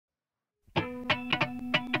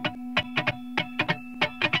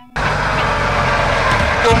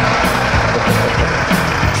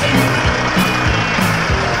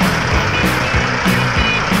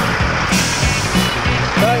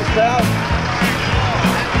pal.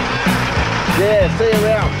 Yeah, see you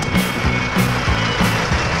around.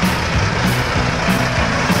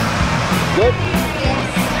 Good?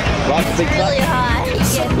 Yes. Like the big It's really hot.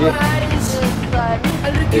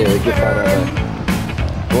 Yeah, good fun on that.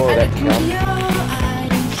 More of that to come.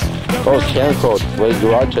 What was the town called? Where did you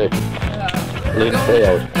ride to? Live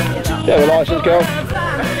field. You have a licence, girl?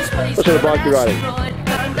 What sort of bike are you riding?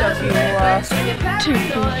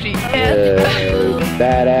 250. Yeah,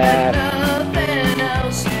 badass.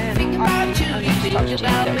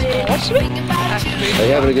 Are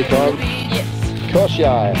you having a good time? Yes. Of course you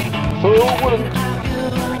are. Fool wouldn't.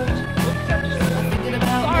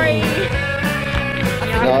 Sorry.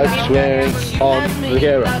 No swearing on the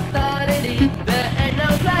camera.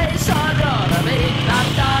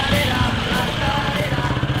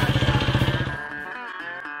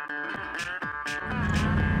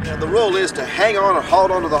 Now the rule is to hang on and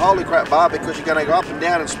hold on to the holy crap bar because you're going to go up and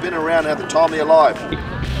down and spin around and have the time of your life.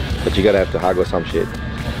 But you're going to have to hug or some shit.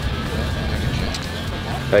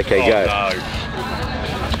 Okay, go. No.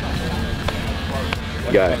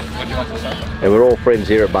 Go. And we're all friends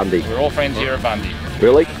here at Bundy. We're all friends here at Bundy.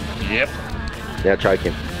 Really? Yep. Now choke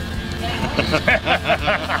him.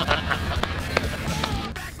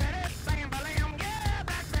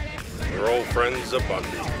 We're all friends at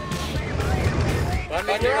Bundy.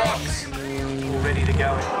 Bundy rocks. All ready to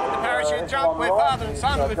go. The parachute jump with father and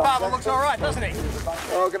son. With father looks all right, doesn't he?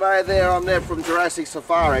 Well, g'day there. I'm Ned from Jurassic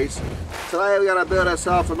Safaris. Today we're going to build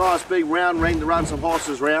ourselves a nice big round ring to run some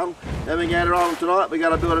horses round. Then we get on tonight, we're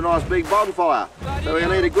going to build a nice big bonfire. So we're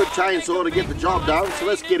going to need a good chainsaw to get the job done. So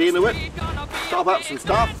let's get into it. Chop up some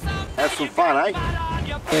stuff. Have some fun, eh?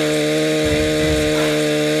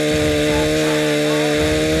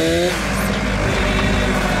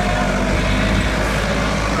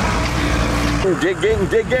 Digging.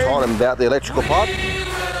 Told him about the electrical pipe.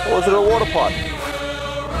 Or was it a water pipe?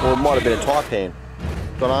 Or it might have been a taipan.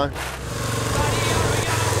 Don't know.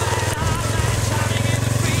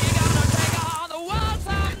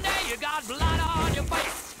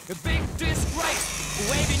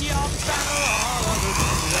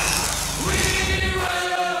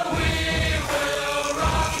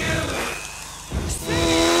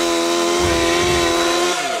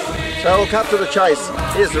 So we'll cut to the chase.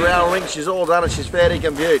 Here's the round ring, she's all done and she's fair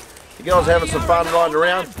dinkum beaut. The girls are having some fun riding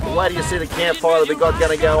around. Wait till you see the campfire that we got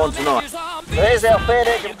going to go on tonight. So there's our fair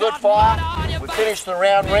dinkum good fire. We finished the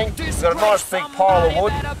round ring. We've got a nice big pile of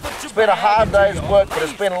wood. It's been a hard day's work, but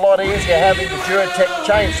it's been a lot easier having the Duratec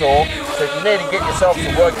chainsaw. So if you need to get yourself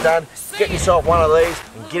some work done, get yourself one of these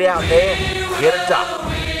and get out there and get it done.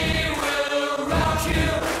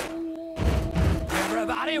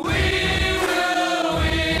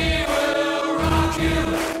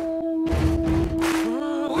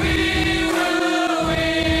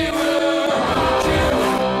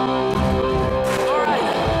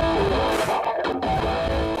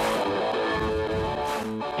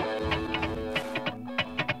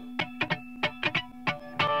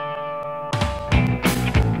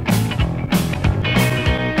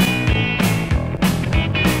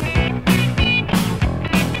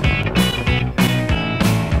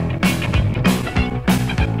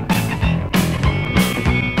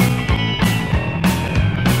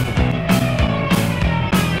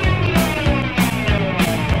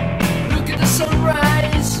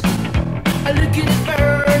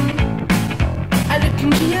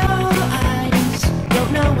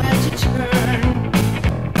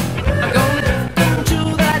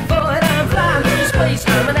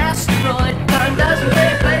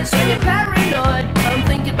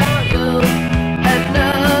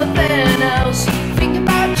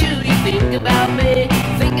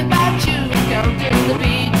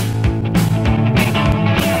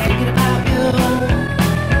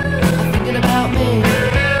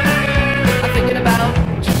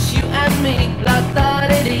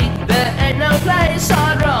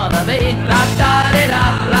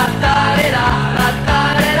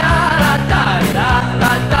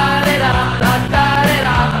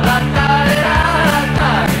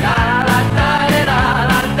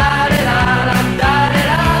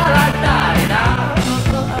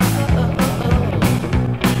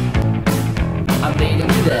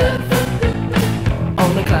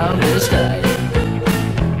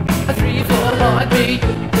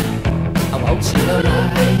 I won't see her now.